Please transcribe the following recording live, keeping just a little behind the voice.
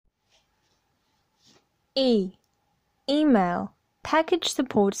E. Email. Package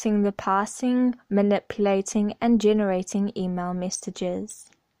supporting the parsing, manipulating, and generating email messages.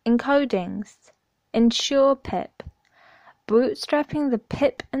 Encodings. Ensure pip. Bootstrapping the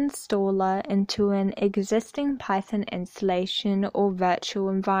pip installer into an existing Python installation or virtual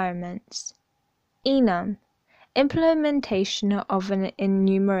environment. Enum. Implementation of an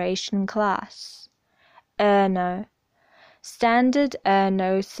enumeration class. Erno. Standard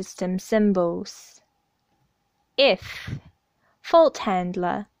Erno system symbols. If. Fault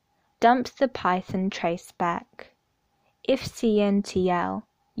handler. Dump the Python traceback. Ifcntl.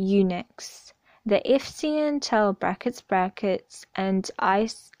 Unix. The ifcntl and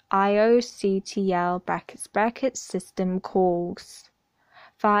ioctl system calls.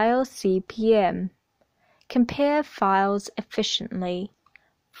 File cpm. Compare files efficiently.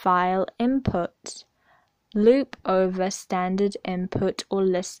 File input. Loop over standard input or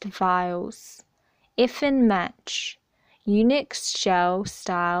list files. If in match. Unix shell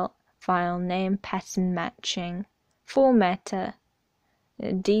style file name pattern matching. Formatter.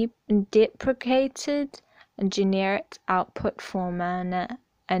 Deprecated generic output formatter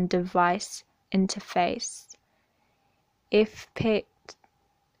and device interface. Ifpicl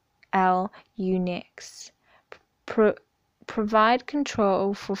Unix. Provide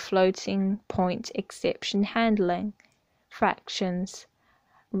control for floating point exception handling. Fractions.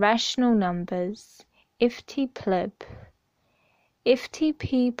 Rational numbers. Iftlib.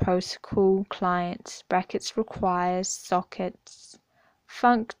 FTP protocol client (requires sockets).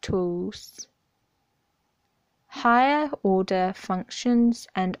 Functools. Higher order functions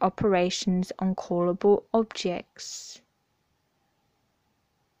and operations on callable objects.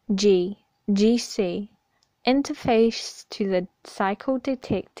 GC. Interface to the cycle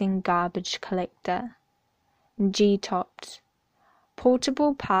detecting garbage collector. Gtopt.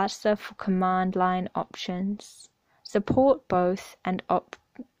 Portable parser for command line options. Support both and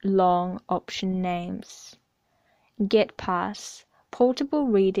long option names. GetPass. Portable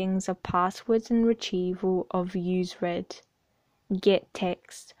readings of passwords and retrieval of useread.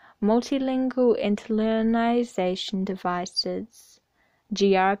 GetText. Multilingual internalization devices.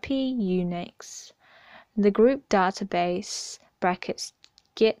 GRP Unix. The group database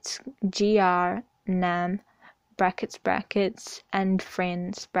 (get, gr, nam, and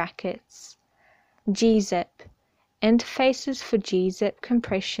friends). Gzip. Interfaces for gzip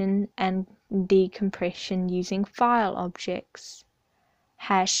compression and decompression using file objects.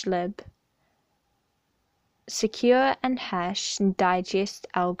 Hashlib. Secure and hash digest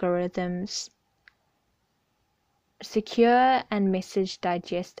algorithms. Secure and message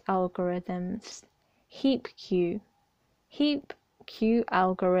digest algorithms. Heapq. Heap queue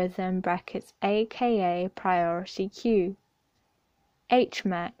algorithm (aka priority queue).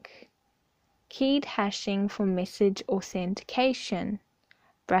 HMAC. Keyed hashing for message authentication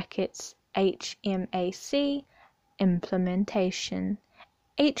 (HMAC) implementation.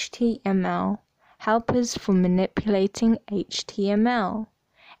 HTML. Helpers for manipulating HTML.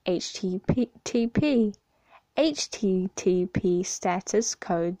 HTTP. HTTP status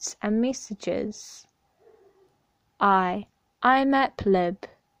codes and messages. IMAP-lib.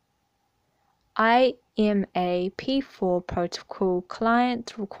 IMAP4 protocol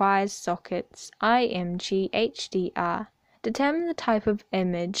client requires sockets. IMG HDR. Determine the type of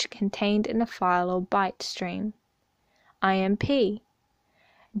image contained in a file or byte stream. IMP.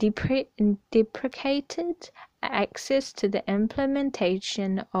 Deprecated access to the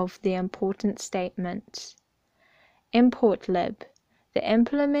implementation of the important statements. ImportLib. The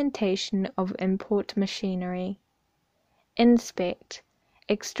implementation of import machinery. Inspect.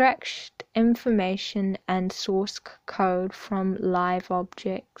 Extract information and source code from live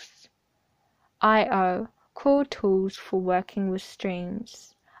objects. I/O. Core tools for working with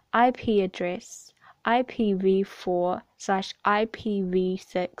streams. IP address.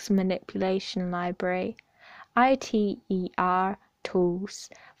 IPv4/IPv6 manipulation library. ITER tools.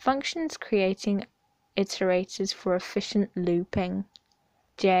 Functions creating iterators for efficient looping.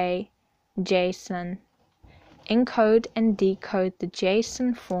 JSON. Encode and decode the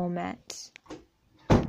JSON format.